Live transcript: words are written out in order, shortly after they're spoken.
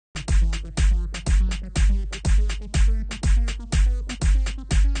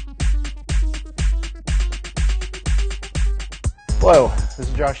Hello, this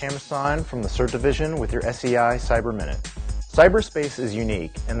is Josh Hammerstein from the CERT Division with your SEI Cyber Minute. Cyberspace is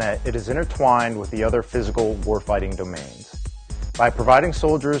unique in that it is intertwined with the other physical warfighting domains. By providing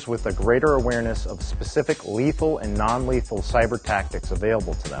soldiers with a greater awareness of specific lethal and non-lethal cyber tactics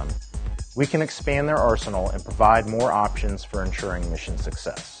available to them, we can expand their arsenal and provide more options for ensuring mission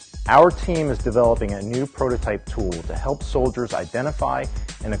success. Our team is developing a new prototype tool to help soldiers identify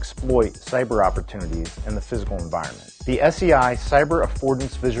and exploit cyber opportunities in the physical environment. The SEI Cyber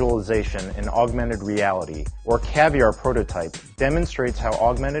Affordance Visualization in Augmented Reality, or Caviar prototype, demonstrates how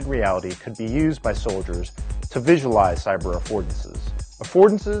augmented reality could be used by soldiers to visualize cyber affordances.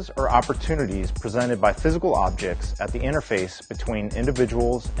 Affordances are opportunities presented by physical objects at the interface between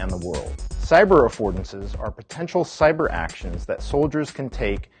individuals and the world. Cyber affordances are potential cyber actions that soldiers can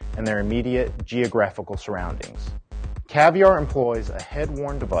take in their immediate geographical surroundings. Caviar employs a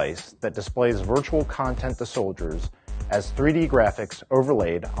head-worn device that displays virtual content to soldiers as 3D graphics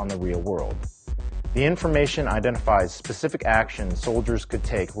overlaid on the real world. The information identifies specific actions soldiers could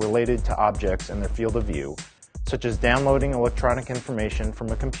take related to objects in their field of view, such as downloading electronic information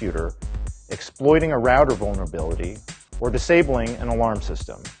from a computer, exploiting a router vulnerability, or disabling an alarm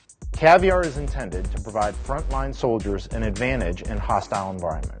system. Caviar is intended to provide frontline soldiers an advantage in hostile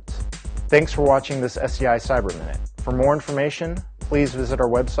environments. Thanks for watching this SEI Cyber Minute. For more information, please visit our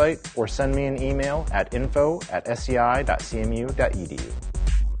website or send me an email at info@sei.cmu.edu.